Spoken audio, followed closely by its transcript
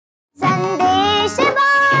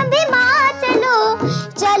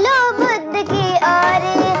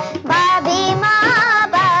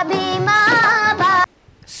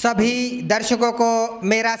सभी दर्शकों को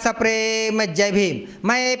मेरा सप्रेम जय भीम।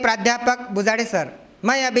 मैं प्राध्यापक बुजाड़े सर।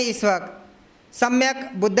 मैं अभी इस वक्त सम्यक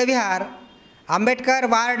बुद्ध विहार अंबेडकर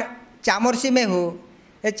वार्ड चामोर्शी में हूँ।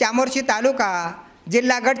 ये चामोर्शी तालुका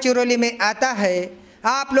जिला गढ़चिरौली में आता है।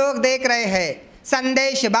 आप लोग देख रहे हैं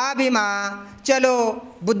संदेश बा भीमा, चलो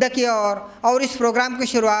बुद्ध की ओर। और इस प्रोग्राम की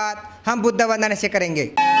शुरुआत हम बुद्ध वंदना से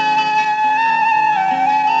करेंगे।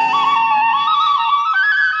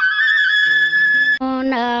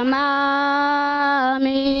 नमामि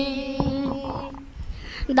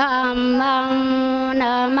धम्मं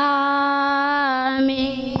नमामि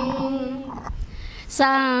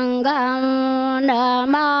संघं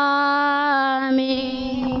नमामि।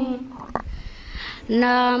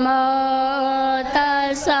 नमो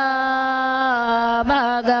तस्सा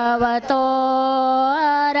भगवतो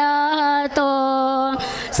अरहतो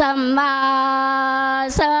सम्मा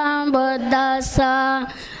सम्बुद्धस्सा।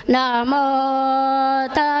 नमो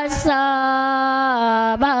तस्सा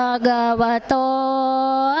भगवतो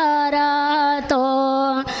अरहतो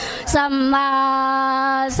सम्मा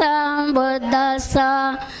सम्बुद्धस्सा।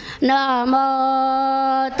 नमो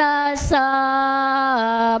तस्सा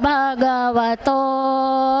भगवतो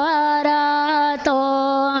अरहतो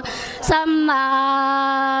सम्मा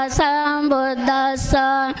सम्बुद्धस्सा।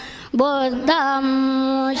 बुद्धं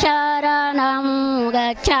शरणं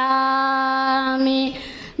गच्छामि,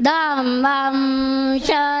 धम्मं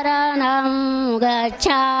शरणं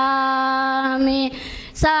गच्छामि,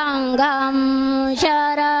 संघं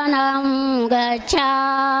शरणं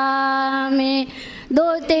गच्छामि।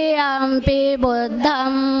 द्वितीयंपि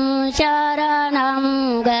बुद्धं शरणं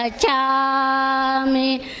गच्छामि,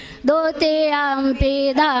 द्वितीयंपि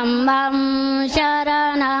धम्मं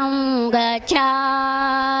शरणं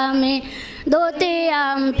गच्छामि,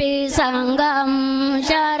 द्वितीयंपि संघं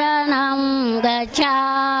शरणं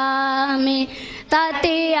गच्छामि,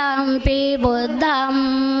 तृतीयंपि बुद्धं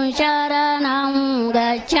शरणं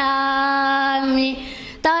गच्छामि,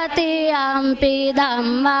 तृतीयंपि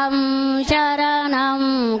धम्मं शरणं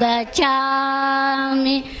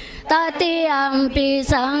गच्छामि, तृतीयंपि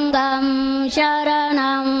संघं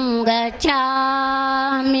शरणं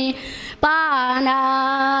गच्छामि। पानातिपाता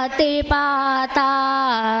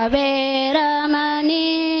वेरमणि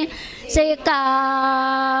सिक्खापदं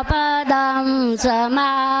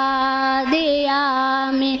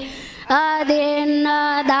समादियामि।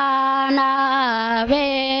 अदिन्नदाना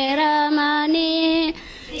वेरमणि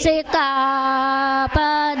सिक्खापदं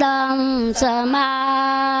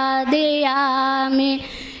समादियामि।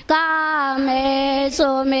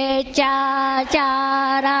 कामेषु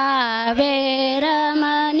मिच्छाचारा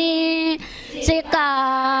वेरमणि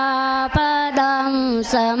सिक्खापदं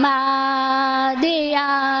समादियामि।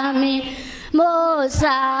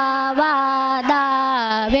 मुसावादा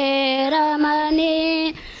वेरमणि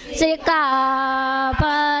सिक्खापदं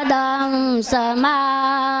समादियामि।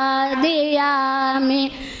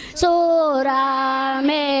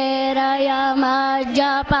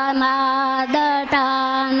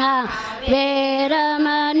 सुरामेरयमज्जपमादटाना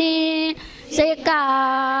वेरमणि सिक्खापदं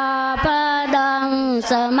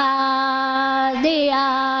समादियामि।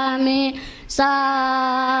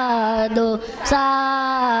 साधु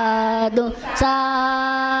साधु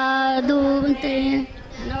साधु ते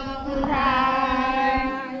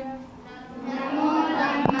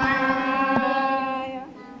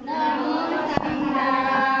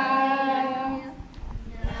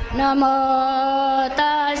नमो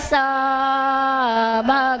तस्सा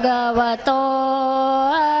भगवतो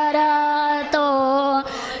अरहतो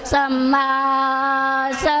सम्मा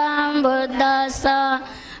सम्बुद्धस्सा।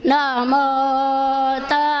 नमो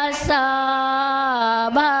तस्सा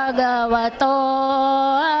भगवतो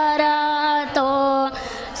अरहतो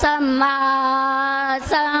सम्मा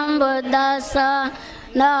सम्बुद्धस्सा।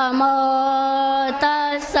 नमो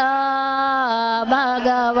तस्सा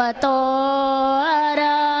भगवतो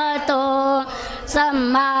अरहतो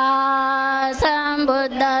सम्मा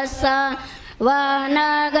सम्बुद्धस्सा।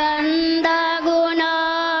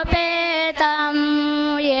 वनगन्धगुणोपेतं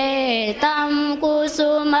येतं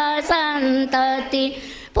कुसुमसन्तति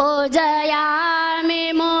पूजयामि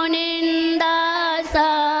मुनिन्दस्सा।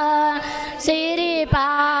 श्रीपादसरोरुहे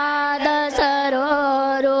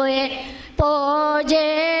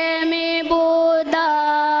पूजयामि बुद्ध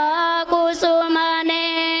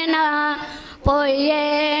कुसुमनेन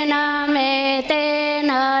पुय्येन मेतेन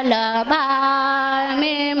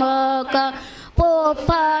लभामि मोक्ष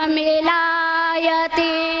पुष्पमिलायति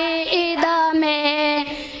इदमे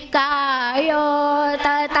कायो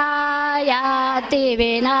तथायाति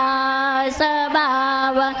विनाशभाव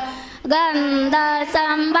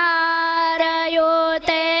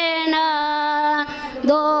गन्धसंभारयुतेन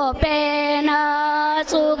दो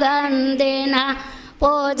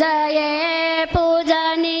ये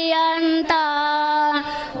पूजनीयन्त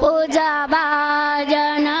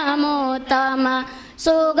पूजभाजनमुत्तम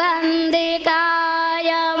सुगन्धिकाय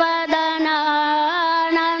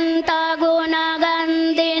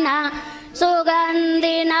वदनानन्तगुणगन्धिना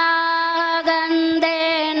सुगन्धिना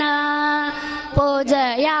गन्धेन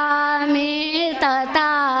पूजयामि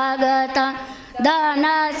तथागत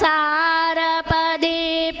धनसारपदीपेन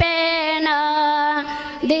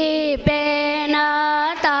दीपेन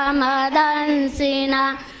तमदंसिना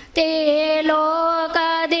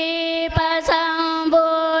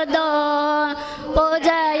तिलोकदीपसंबुद्धो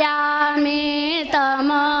पूजयामि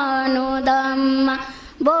तमनुदम्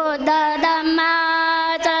बुद्धधम्मा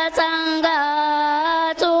च संग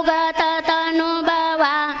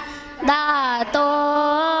सुगततनुभवा धातो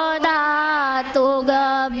धातु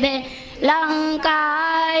गभ्ये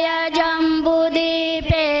लङ्काय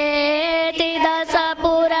जम्बुदीपेति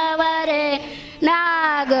दशपुरवरे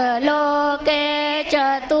नागलोके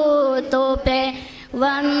चतुर्थोपे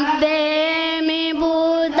वन्देमि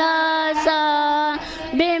बुद्धस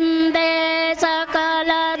बिम्बे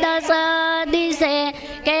सकलदश दिशे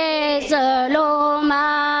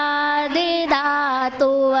केशलोमादिधातु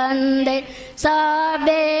वन्दे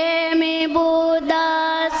सबेमि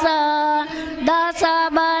बुद्धस दशबलतनुजनं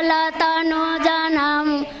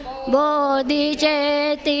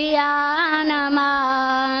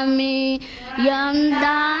बोधिचेतियानमामि यं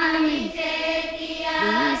दामि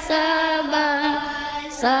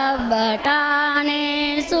सबटाने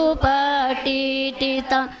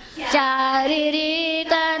सुपटित चारिरिकधातु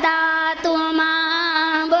मा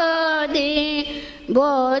बोधि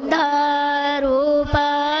बोद्धरूप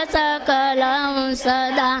सकलं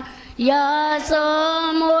सदा यशो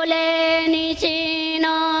मूले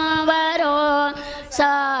निचिनो वरो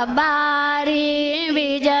सबारी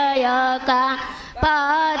विजयका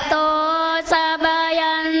पतो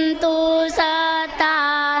सबयन्तु सता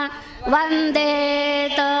वन्दे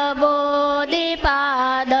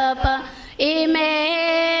बोधिपादप इमे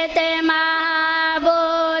ते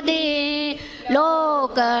महाबोधि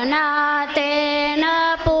लोकनाथेन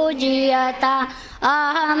पूज्यता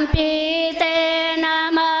अहं पीते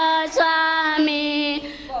नमः स्वामी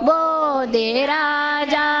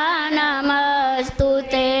बोधिराजा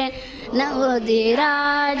नमस्तुते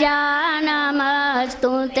बोधिराजा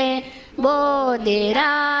नमस्तुते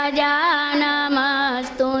बोधिराजा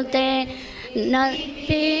नमस्तुते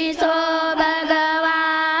नपिसो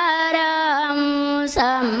भगवारं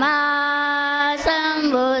सम्मा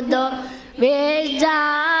सम्बुद्धो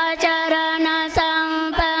विद्याचरण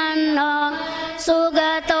सम्पन्नो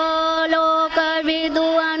सुगतो लोकविदु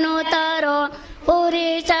अनुतरो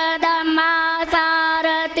पुरीश धम्मा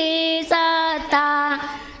सारथि सत्ता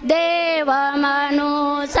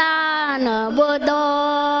देवमनुसान बुद्धो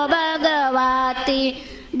भगवति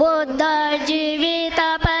बुद्ध जीवित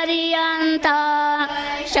पर्यन्त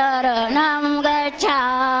शरणं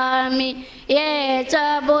गच्छामि ये च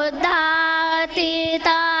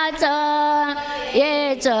बुद्धातीता च ये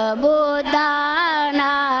च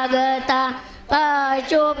बुद्धानागता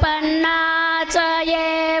पशुपन्ना च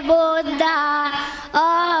ये बुद्धा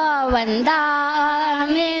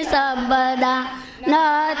वन्दामि सर्वदा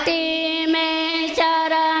नति मे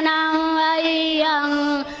शरणं अय्यं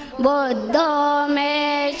बुद्धो मे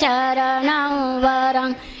शरणं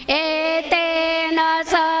वरं एतेन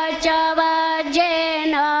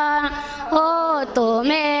सचवज्येन होतु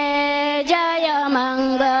मे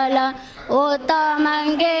जयमङ्गल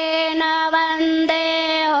उत्तमङ्गेन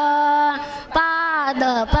वन्देहो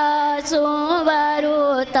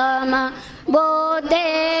पादपशुवरुतम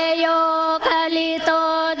बोधेयो खलितो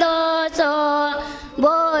दोषो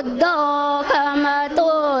बुद्धो खमतु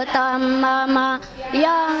तं मम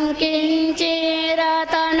यं किञ्चिरतनलोके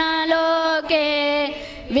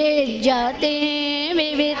विज्जति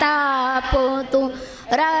विविता पुतु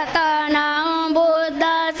रतनं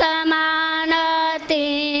बुद्धसमानति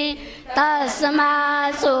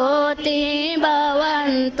तस्मासोति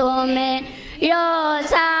भवन्तु मे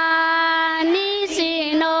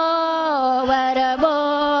योऽसानिशिनो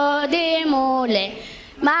वरबोधिमूले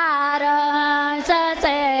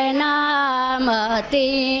मारससेनामति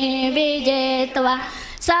विजेत्वा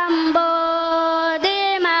सम्बोधिमागत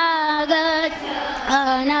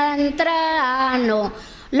अनन्तरानो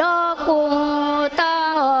लोकुतहोतं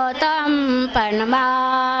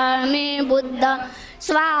प्रणमामि बुद्ध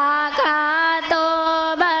स्वाखातो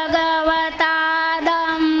भगवता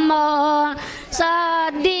धम्मो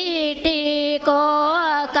सद्दिटिको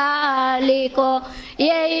अकालिको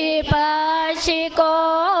यही पशिको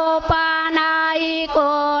पानायिको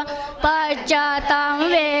पश्चातं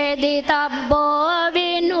वेदितव्यो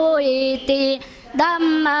विनुइति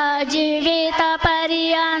धम्म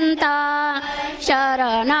जीवितपर्यन्तं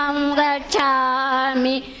शरणं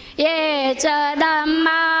गच्छामि ये च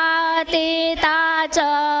धम्मातीता च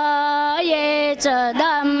ये च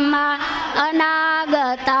धम्मा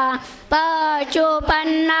अनागता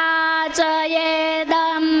पशुपन्ना च ये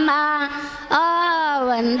धम्मा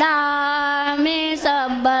वन्दामि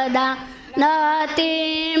सर्वदा नति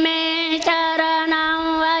मे शरणं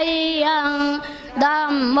वयं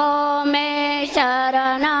धम्मो मे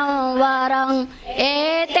शरणं वरं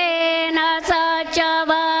एतेन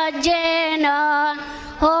सचवज्जेन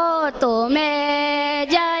होतु मे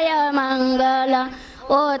जयमङ्गल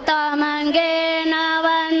ओतमङ्गेन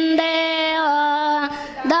वन्दे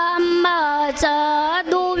धम्म च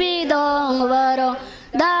दुविधो वरो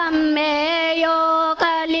धम्मे यो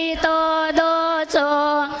कलितो दोषो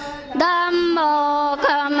धम्मो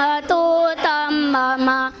खमतु तं मम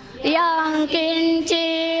यं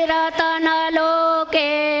किञ्चिरतनलोके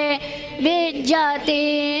विज्जति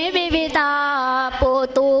विविधा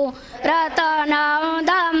पुतु रतनं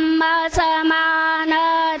धम्म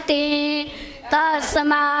समानति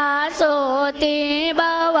तस्मात् सोति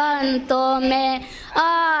भवन्तो मे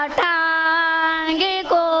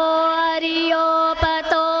अष्टाङ्गिको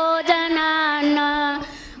हरियोपतो जनान्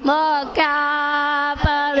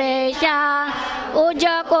मोक्षापवेशा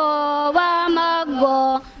उजको वमग्गो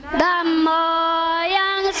धम्मो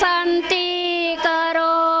यं सन्ति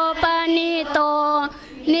करोपनीतो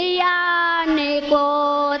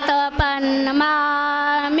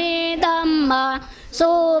नियानिकोतपन्मामि धम्म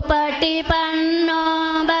सुपटिपन्नो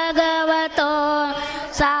भगवतो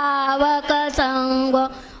सावकसङ्गो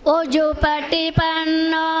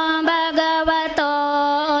उजुपटिपन्नो भगवतो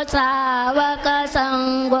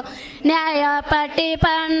सावकसङ्गो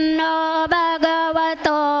न्यायपटिपन्नो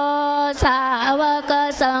भगवतो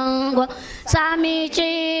सावकसङ्गो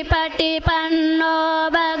समीचीपटिपन्नो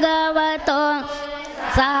भगवतो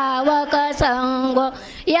सावकसङ्गो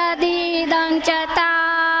यदिदं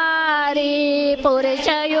चत्वारि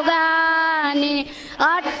पुरुषयुगानि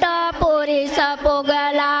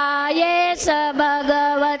अष्टपुरुषपुगलाये स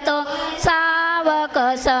भगवतो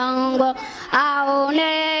सावकसङ्गो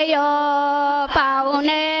औनेयो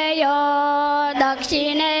पावनेयो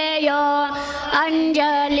दक्षिणेयो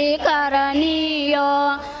अञ्जलिकरणीयो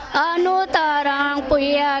अनुतरं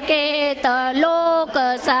पुण्यकेत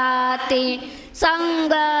लोकसाति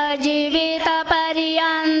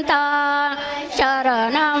सङ्गजीवितपर्यन्तं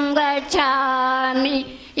शरणं गच्छामि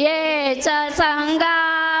ये च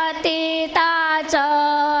सङ्गातीता च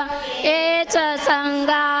ये च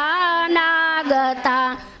सङ्गानागता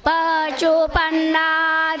पशुपन्ना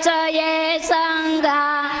च ये सङ्गा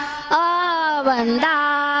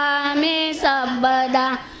वन्दामि सर्वदा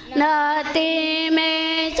नति मे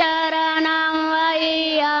शरणं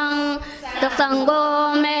वयं सङ्गो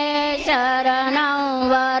मे शरणं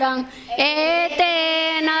वरं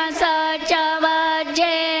एतेन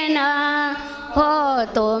सचवज्जेन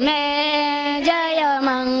होतु मे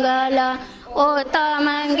जयमङ्गल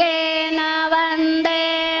ओतमङ्गेन वन्दे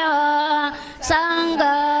सङ्ग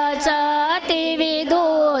च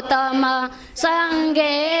अतिविधूतम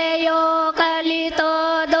सङ्गेयो कलितो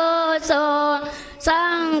दोषो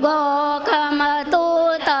सङ्गो खमतु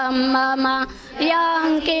तं मम यं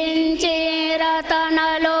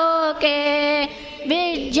किञ्चिरतनलोके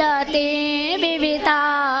विज्जति विविधा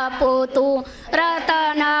पुतु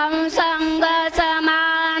रतनं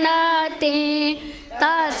सङ्गसमानति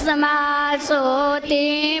तस्मात् सोति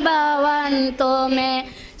भवन्तो मे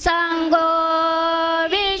सङ्गो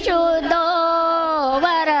विशुद्धो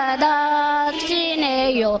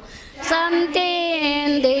वरदक्षिणेयो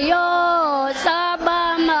सन्तीन्द्रियो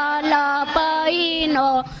सबमलपयिनो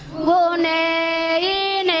गुणेनेके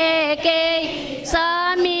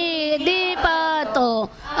समिधिपतो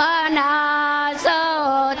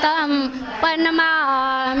अनासोतं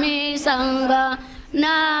पन्मामि सङ्ग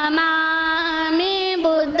नमामि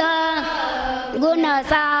बुद्ध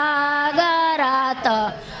गुणसागरात्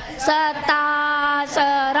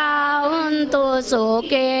सतासरावन्तु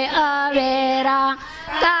सुखे अवेरा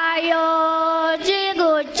कायो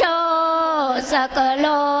जिगुच्छो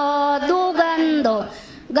सकलो दुगन्धो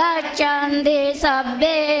गच्छन्ति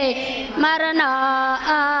सब्बे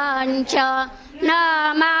मरणाञ्च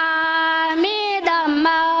नमामि धम्म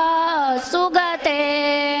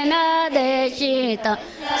सुगतेन देशित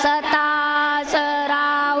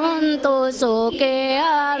सतासरावन्तु सुखे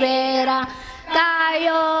अवेरा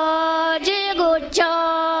कायो जिगुच्छो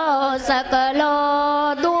सकलो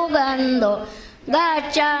दुगन्धो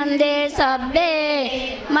गच्छन्ति सब्बे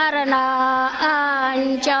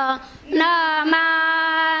मरणाञ्च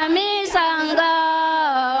नमामि सङ्ग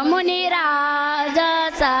मुनिराज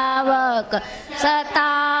सेवक सता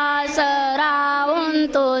सरावून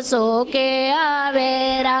तो सोके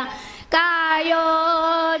अवेरा कायो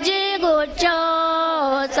जिगुच्चो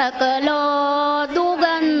सकलो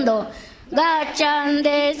दुगंधो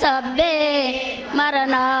गच्छन्ते सब्बे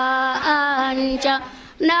मरणांच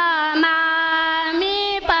नमामि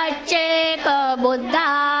पच्चेक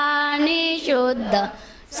बुद्धानि शुद्ध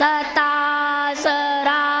सता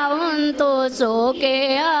सरावून तो सोके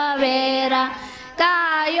अवेरा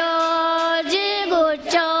कायो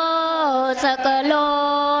जिगुच्चो सकलो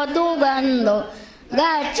दुगंधो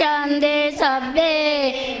गच्छन्ते सब्बे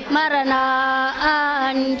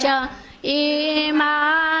मरणांच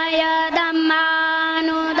इमाय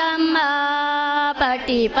धम्मानुधम्मा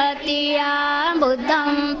पटिपतिया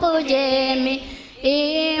बुद्धं पूजेमि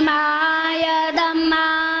इमाय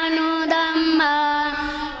धम्मानुधम्मा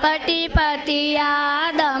पटिपतिया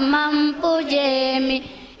धम्मं पूजेमि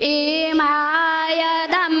इमाय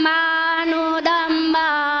धम्मानुधम्मा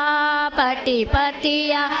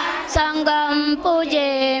पटिपतिया संगं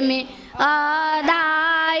पूजेमि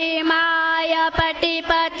अधाय माय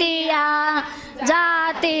पटिपतिया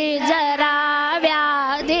जाति जरा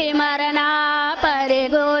व्याधि मरणा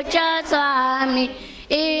परिगोच स्वामी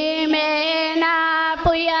इमेना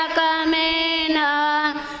पुयकमेन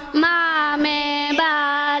मामे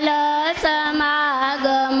बाल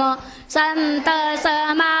समागम संत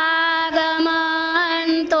समागमन्तो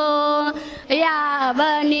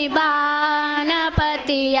यावनि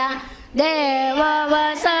बाणपतिया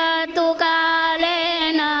देववसतु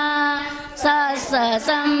कालेन सस्स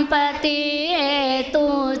संपत्ति हेतु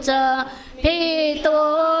च हितो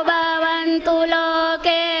भवन्तु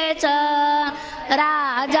लोके च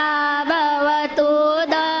राजा भवतु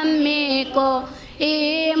धम्मिको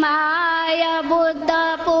इमाय बुद्ध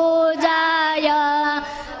पूजाय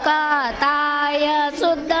कथाय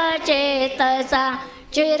शुद्ध चेतसा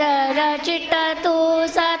चिररचिततु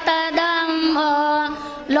सतधम्मो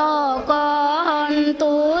लोको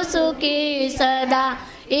हन्तु सुखी सदा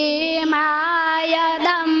इमाय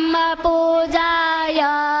धम्म पूजाय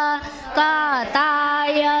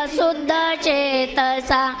कथाय शुद्ध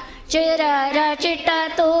चेतसा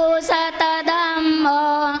चिररचिततु सतधम्मो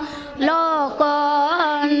लोको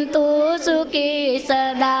हन्तु सुखी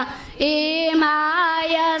सदा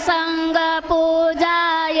इमाय संग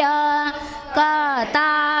पूजाय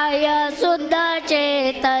कथाय शुद्ध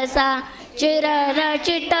चेतसा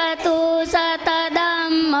चिररचिततु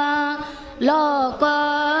सतधम्म लोको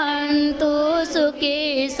हन्तु सुखी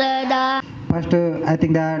सदा. First, I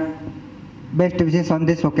think that best wishes on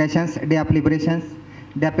these occasions, Day of Liberations,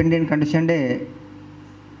 Day of Indian Constitution Day,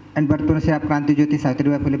 and birthday of Kranti Jyoti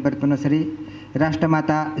Savitribai Phule birthday,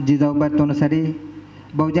 राष्ट्रमाता Jijau birthday,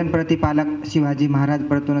 Bahujan प्रतिपालक Shivaji Maharaj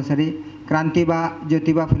birthday, क्रांतिबा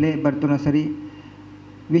Jyotiba Phule birthday,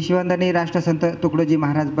 विश्ववंदनीय राष्ट्रसंत Tukdoji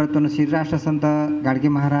Maharaj birthday, राष्ट्रसंत Gadge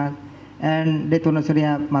Maharaj, and death anniversary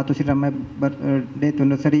of Matosri Ramai, death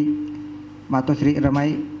anniversary Matosri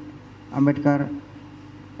Ramai Ambedkar,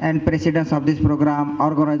 and presidents of this program,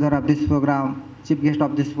 organizer of this program, chief guest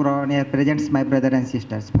of this program, here presents my brother and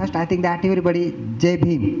sisters. First, I think that everybody Jai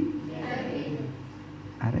Bhim.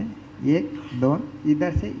 अरे एक दोन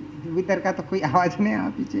इधर से इधर का तो कोई आवाज़ नहीं आ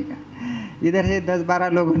पीछे का, इधर से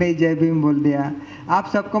 10-12 लोगों ने जय भीम बोल दिया. आप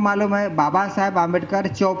सबको मालूम है बाबा साहेब आम्बेडकर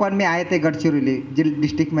 54 में आए थे गढ़चिरौली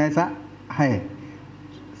डिस्ट्रिक्ट में, ऐसा है,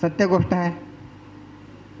 सत्य गोष्ट है.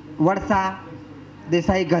 वड़सा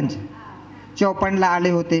देसाईगंज 54 आले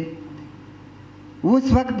होते.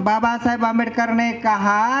 उस वक्त बाबा साहेब आम्बेडकर ने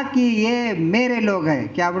कहा कि ये मेरे लोग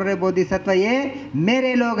हैं. क्या बोल रहे बोधिसत्व? ये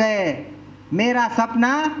मेरे लोग हैं, मेरा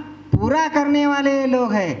सपना पूरा करने वाले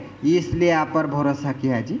लोग हैं, इसलिए आप पर भरोसा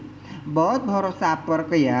किया जी, बहुत भरोसा आप पर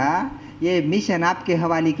किया. ये मिशन आपके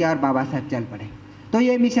हवाले किया और बाबा साहब चल पड़े. तो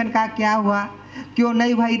ये मिशन का क्या हुआ? क्यों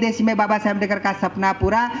नहीं हुआ देश में बाबा साहेब आम्बेडकर का सपना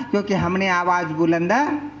पूरा? क्योंकि हमने आवाज़ बुलंद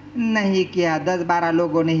नहीं किया. 10-12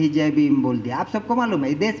 लोगों ने ही जय भीम बोल दिया. आप सबको मालूम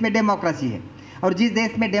है देश में डेमोक्रेसी है, और जिस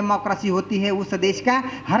देश में डेमोक्रेसी होती है उस देश का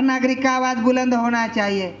हर नागरिक का आवाज़ बुलंद होना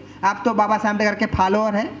चाहिए. आप तो बाबा साहेब आम्बेडकर के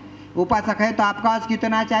फॉलोअर हैं, उपासक है, तो आपका आवाज़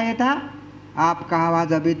कितना चाहिए था? आपका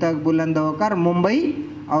आवाज़ अभी तक बुलंद होकर मुंबई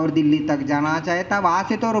और दिल्ली तक जाना चाहिए था. वहाँ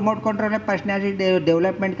से तो रिमोट कंट्रोल है पर्सनैलिटी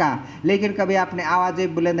डेवलपमेंट का, लेकिन कभी आपने आवाज़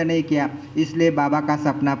बुलंद नहीं किया, इसलिए बाबा का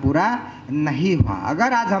सपना पूरा नहीं हुआ.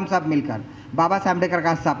 अगर आज हम सब मिलकर बाबा साहेब आम्बेडकर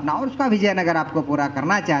का सपना और उसका विजन अगर आपको पूरा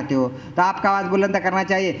करना चाहते हो तो आपका आवाज़ बुलंद करना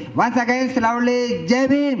चाहिए. वंस again loudly Jai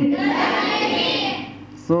Bhim.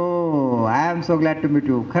 So I am so glad to meet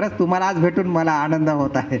you. खरंच तुम्हाला आज भेटून मला आनंद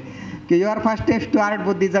होत आहे की your first step toward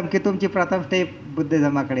Buddhism, की तुमची प्रथम स्टेप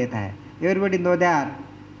बुद्धिझमाकडे येत आहे. Everybody no they are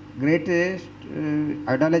greatest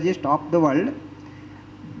आयडियोलॉजिस्ट of the world.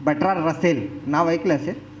 Bertrand Russell नाव ऐकलं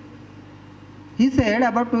असेल. He said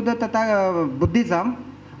about to the Buddhism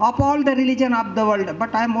of all the religion of the world,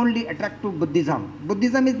 but I am only attracted to Buddhism.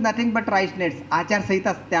 Buddhism is nothing but righteousness.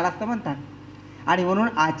 आचारसंहिता त्यालाच तर म्हणतात. आणि म्हणून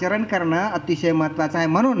आचरण करणं अतिशय महत्त्वाचं आहे.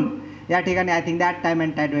 म्हणून या ठिकाणी I think that time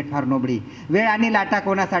and Tide weight for nobody. वेळ आणि लाटा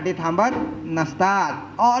कोणासाठी थांबत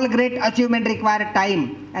नसतात. All great achievement require time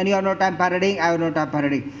and you have no time for reading, I have no time for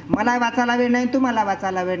reading. मला वाचायला वेळ नाही, तुम्हाला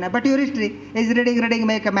वाचायला वेळ नाही, but your history is reading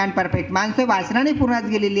make a man perfect. माणसं वाचनाने पूर्णच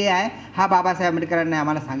गेलेली आहे, हा बाबासाहेब आंबेडकरांनी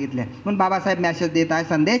आम्हाला सांगितलं. म्हणून बाबासाहेब मॅसेज देत आहे,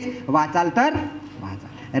 संदेश वाचाल तर वाचा.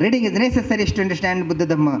 Reading is necessary to understand Buddha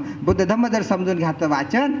Dhamma. Buddha Dhamma जर समजून घ्या तर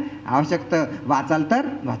वाचन आवश्यक, वाचाल तर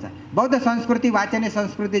वाचा. बौद्ध संस्कृती वाचन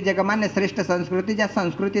संस्कृती जगमान्य श्रेष्ठ संस्कृती, ज्या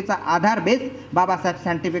संस्कृतीचा आधार बेस बाबासाहेब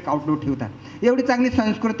सायंटिफिक आउटलुक ठेवतात. एवढी चांगली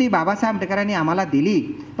संस्कृती बाबासाहेब आंबेडकरांनी आम्हाला दिली,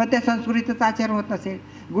 पण त्या संस्कृतीचं आचरण होत नसेल,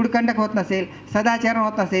 गुडकंडक होत नसेल, सदाचरण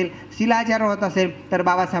होत नसेल, शिलाचरण होत नसेल, तर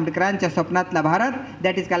बाबासाहेब आंबेडकरांच्या स्वप्नातला Bharat,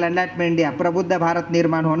 that is called enlightenment India, प्रबुद्ध भारत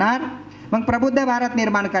निर्माण होणार. मग प्रबुद्ध भारत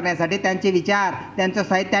निर्माण करण्यासाठी त्यांचे विचार, त्यांचं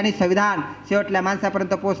साहित्य आणि संविधान शेवटल्या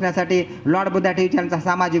माणसापर्यंत पोहोचण्यासाठी लॉर्ड बुद्धाच्या विचारांचा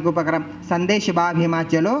सामाजिक उपक्रम संदेश बा भीमा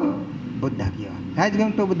चलो बुद्धा किंवा कायच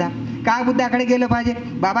घेऊन तो बुद्धा. का बुद्धाकडे गेलं पाहिजे?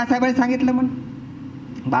 बाबासाहेबांनी सांगितलं.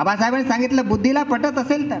 म्हणून बाबासाहेबांनी सांगितलं, बुद्धीला पटत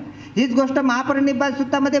असेल तर. हीच गोष्ट महापरिनिब्बाण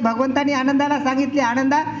सूत्रामध्ये भगवंतांनी आनंदाला सांगितली.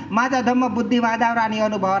 आनंदा माझा धम्म बुद्धिवादावर आणि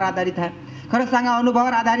अनुभवावर आधारित आहे. खरं सांगा,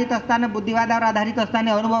 अनुभवावर आधारित असताना, बुद्धिवादावर आधारित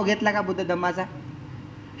असताना अनुभव घेतला का बुद्ध धम्माचा?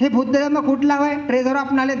 हे बुद्ध धम्म कुठला होय? ट्रेझर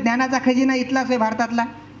ऑफ नॉलेज, ज्ञानाचा खजिना इथलाच आहे भारतातला.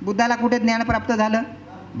 बुद्धाला कुठे ज्ञान प्राप्त झालं?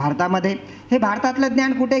 भारतामध्ये. हे भारतातलं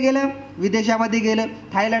ज्ञान कुठे गेलं? विदेशामध्ये गेलं.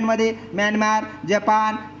 थायलंडमध्ये, म्यानमार,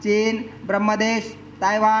 जपान, चीन, ब्रह्मदेश,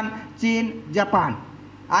 तायवान, चीन, जपान.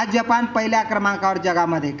 आज जपान पहिल्या क्रमांकावर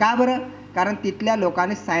जगामध्ये. का बरं? कारण तिथल्या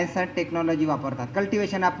लोकांनी सायन्स अँड टेक्नॉलॉजी वापरतात.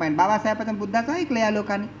 Cultivation of mind. बाबासाहेबांचं बुद्धाचं ऐकलं या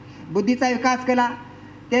लोकांनी, बुद्धीचा विकास केला.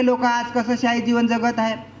 ते लोक आज कसं शाही जीवन जगत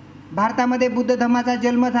आहे. भारतामध्ये बुद्ध धम्माचा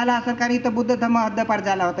जन्म झाला असेल, कारण इथं बुद्ध धम्म हद्दपार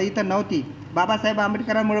झाला होता, इथं नव्हती. बाबासाहेब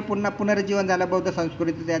आंबेडकरांमुळे पुन्हा पुनरुज्जीवन झालं बौद्ध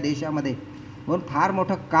संस्कृतीच्या देशामध्ये. म्हणून फार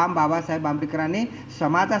मोठं काम बाबासाहेब आंबेडकरांनी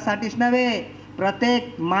समाजासाठीच नव्हे,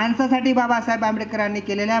 प्रत्येक माणसासाठी बाबासाहेब आंबेडकरांनी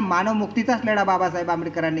केलेल्या मानवमुक्तीचाच लढा बाबासाहेब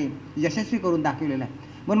आंबेडकरांनी यशस्वी करून दाखवलेला आहे.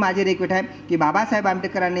 म्हणून माझी रिक्वेस्ट आहे की बाबासाहेब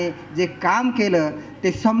आंबेडकरांनी जे काम केलं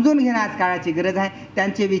ते समजून घेणं आज काळाची गरज आहे.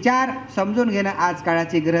 त्यांचे विचार समजून घेणं आज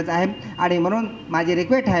काळाची गरज आहे. आणि म्हणून माझी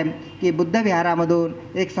रिक्वेस्ट आहे की बुद्ध विहारामधून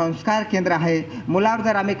एक संस्कार केंद्र आहे. मुलावर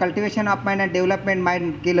जर आम्ही cultivation of mind and development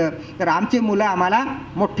mind केलं तर आमचे मुलं आम्हाला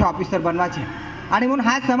मोठे ऑफिसर बनवायचे. आणि म्हणून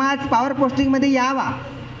हा समाज पॉवर पोस्टिंगमध्ये यावा.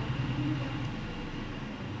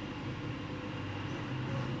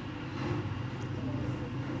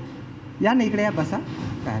 या ना इकडे, या बसा,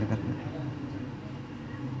 काय हरकत नाही.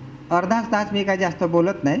 अर्धाच तास मी काय जास्त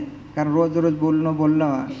बोलत नाही, कारण रोज रोज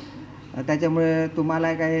बोलणं त्याच्यामुळे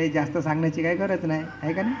तुम्हाला काय जास्त सांगण्याची काही गरज नाही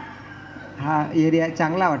आहे का नाही. हा एरिया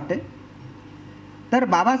चांगला वाटते. तर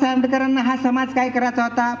बाबासाहेब आंबेडकरांना हा समाज काय करायचा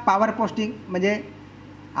होता? Power posting. म्हणजे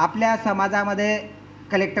आपल्या समाजामध्ये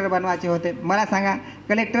कलेक्टर बनवायचे होते. मला सांगा,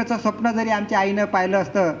 कलेक्टरचं स्वप्न जरी आमच्या आईनं पाहिलं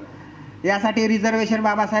असतं, यासाठी रिझर्वेशन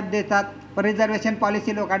बाबासाहेब देतात, पण रिझर्वेशन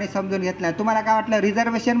पॉलिसी लोकांनी समजून घेतलं नाही. तुम्हाला काय वाटलं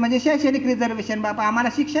रिझर्वेशन म्हणजे शैक्षणिक रिझर्वेशन, बाबा आम्हाला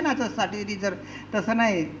शिक्षणाच्यासाठी तसं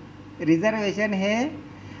नाही. रिझर्वेशन हे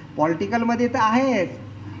पॉलिटिकलमध्ये तर आहेच,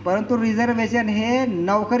 परंतु रिझर्वेशन हे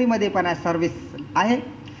नोकरीमध्ये पण आहे, सर्व्हिस आहे.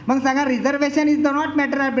 मग सांगा, reservation is the not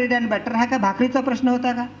matter of bread and butter. हा का भाकरीचा प्रश्न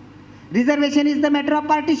होता का? Reservation is the matter of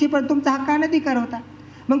participant. तुमचा हक्क अनधिकार होता.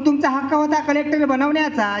 मग तुमचा हक्क होता कलेक्टर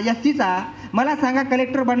बनवण्याचा, एससीचा. मला सांगा,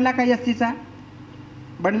 कलेक्टर बनला का एससीचा?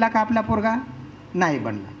 बनला का आपला पोरगा? नाही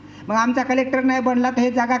बनला. मग आमचा कलेक्टर नाही बनला तर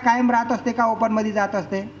हे जागा कायम राहत असते का ओपनमध्ये जात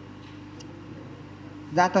असते?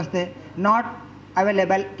 जात असते. Not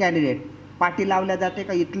available candidate. पाटी लावल्या जाते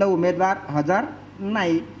का इथलं उमेदवार हजर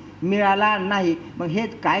नाही, मिळाला नाही. मग हे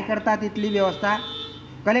काय करतात इथली व्यवस्था?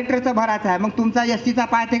 कलेक्टरचं भरायचं आहे, मग तुमचा एससीचा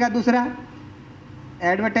पाहते का दुसरा?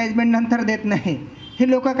 ॲडव्हर्टाइजमेंट नंतर देत नाही. हे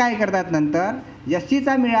लोक काय करतात, नंतर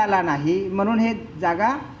एससीचा मिळाला नाही म्हणून हे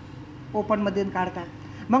जागा ओपनमध्ये काढतात.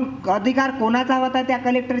 मग अधिकार कोणाचा होता त्या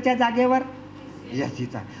कलेक्टरच्या जागेवर?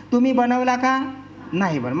 एससीचा. तुम्ही बनवला का?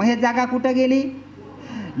 नाही बन. मग हे जागा कुठं गेली?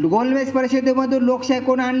 गोलमेज परिषदेमधून लोकशाही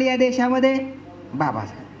कोण आणली या देशामध्ये?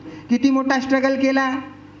 बाबासाहेब. किती मोठा स्ट्रगल केला.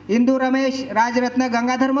 इंदू रमेश, राजरत्न,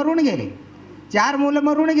 गंगाधर मरून गेले, 4 मुलं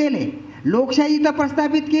मरून गेले. लोकशाही इथं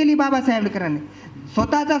प्रस्थापित केली बाबासाहेब आंबेडकरांनी.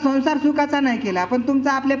 स्वतःचा संसार सुखाचा नाही केला, पण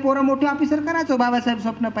तुमचा आपले पोरं मोठे ऑफिसर करायचो. बाबासाहेब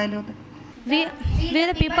स्वप्न पाहिलं होतं. We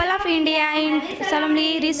the people of India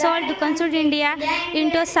solemnly resolve to constitute India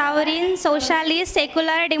into a sovereign, socialist,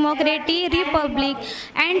 secular, democratic republic,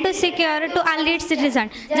 and to secure to all its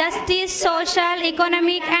citizens justice, social,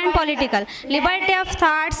 economic, and political liberty of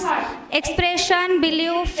thoughts, expression,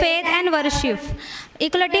 belief, faith, and worship,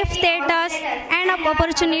 equality of status and of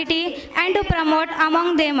opportunity, and to promote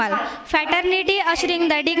among them all fraternity, assuring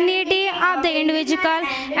the dignity of the individual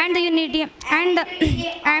and the unity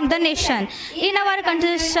and the nation. In our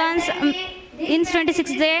constitutions, in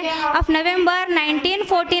 26th day of November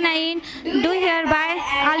 1949, do hereby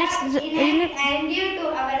all its and give to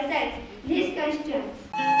ourselves this constitution.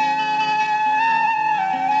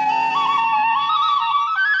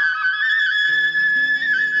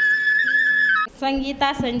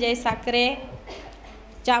 Sangeeta Sanjay Sakhare,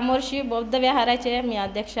 Chamorshi बौद्ध विहाराचे मी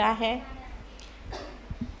अध्यक्ष आहे.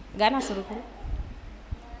 गाणं सुरू करू.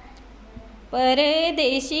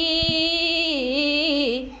 परदेशी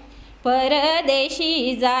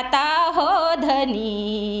परदेशी जाता हो धनी,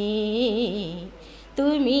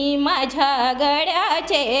 तुम्ही माझ्या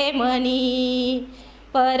गळ्याचे मणी.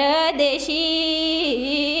 परदेशी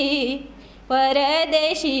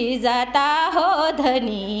परदेशी जाता हो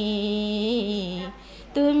धनी,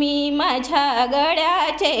 तुम्ही माझ्या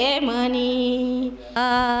गळ्याचे मणी.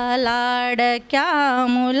 लाडक्या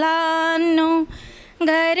मुलांनो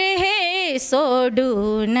घर हे सोडू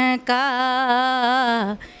नका,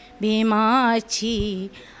 भीमाची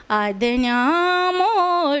आज्ञा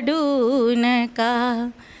मोडू नका.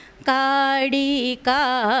 काडी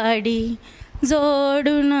काडी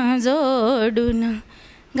जोडून जोडून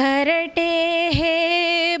घरटे हे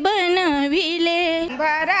बनविले.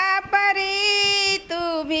 भरापरी तू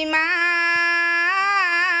भीमा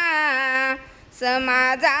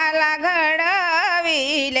समाजाला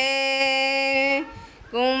घडविले.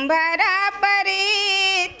 कुंभारापरी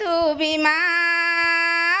तू भीमा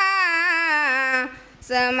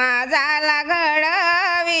समाजाला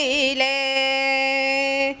घडविले.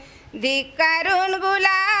 धिक्कारून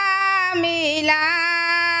गुलामीला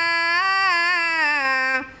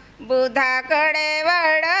बुधाकडे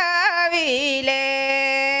वळविले.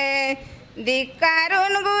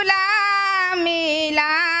 धिक्कारून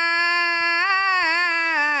गुलामीला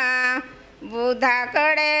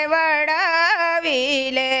बुधाकडे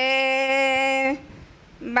वळविले.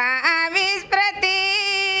 22 प्रतिज्ञेची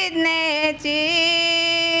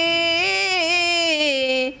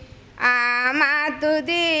आम्हा तू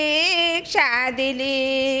दीक्षा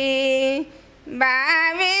दिली.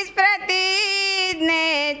 22 प्रतिज्ञेची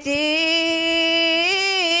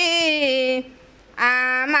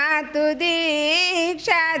आम्हा तू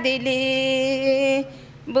दीक्षा दिली.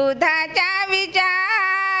 बुद्धाच्या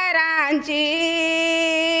विचारांची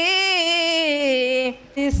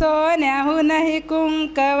सोन्याहूनही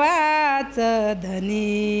कुंकवाचं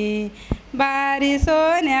धनी, बारी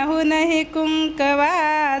सोन्याहूनही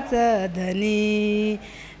कुंकवाचं धनी.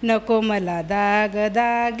 नको मला दाग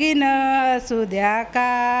दागिन असू द्या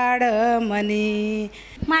काढ मनी.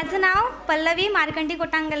 माझं नाव पल्लवी मार्कंडी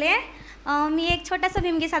कोटांगले. मी एक छोटासा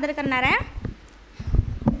भीमगीत सादर करणार आहे.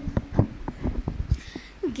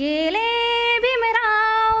 गेले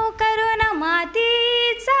भीमराव करून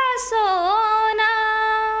मातीचा सोना,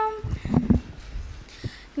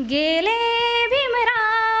 गेले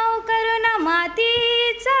भीमराव करून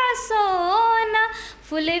मातीचा सोना.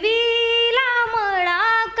 फुलवीला मळा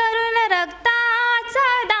करून रक्ताचा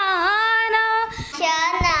दान.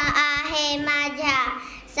 क्षण आहे माझ्या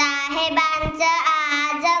साहेबांचं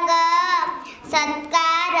आज ग,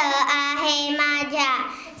 सत्कार आहे माझ्या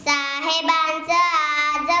साहेबांचं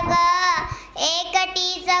आज ग.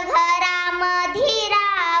 एकटीच घरामध्ये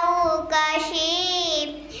राहू कशी,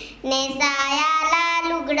 नेसायाला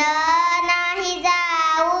लुगडं नाही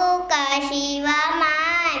जाऊ कशी.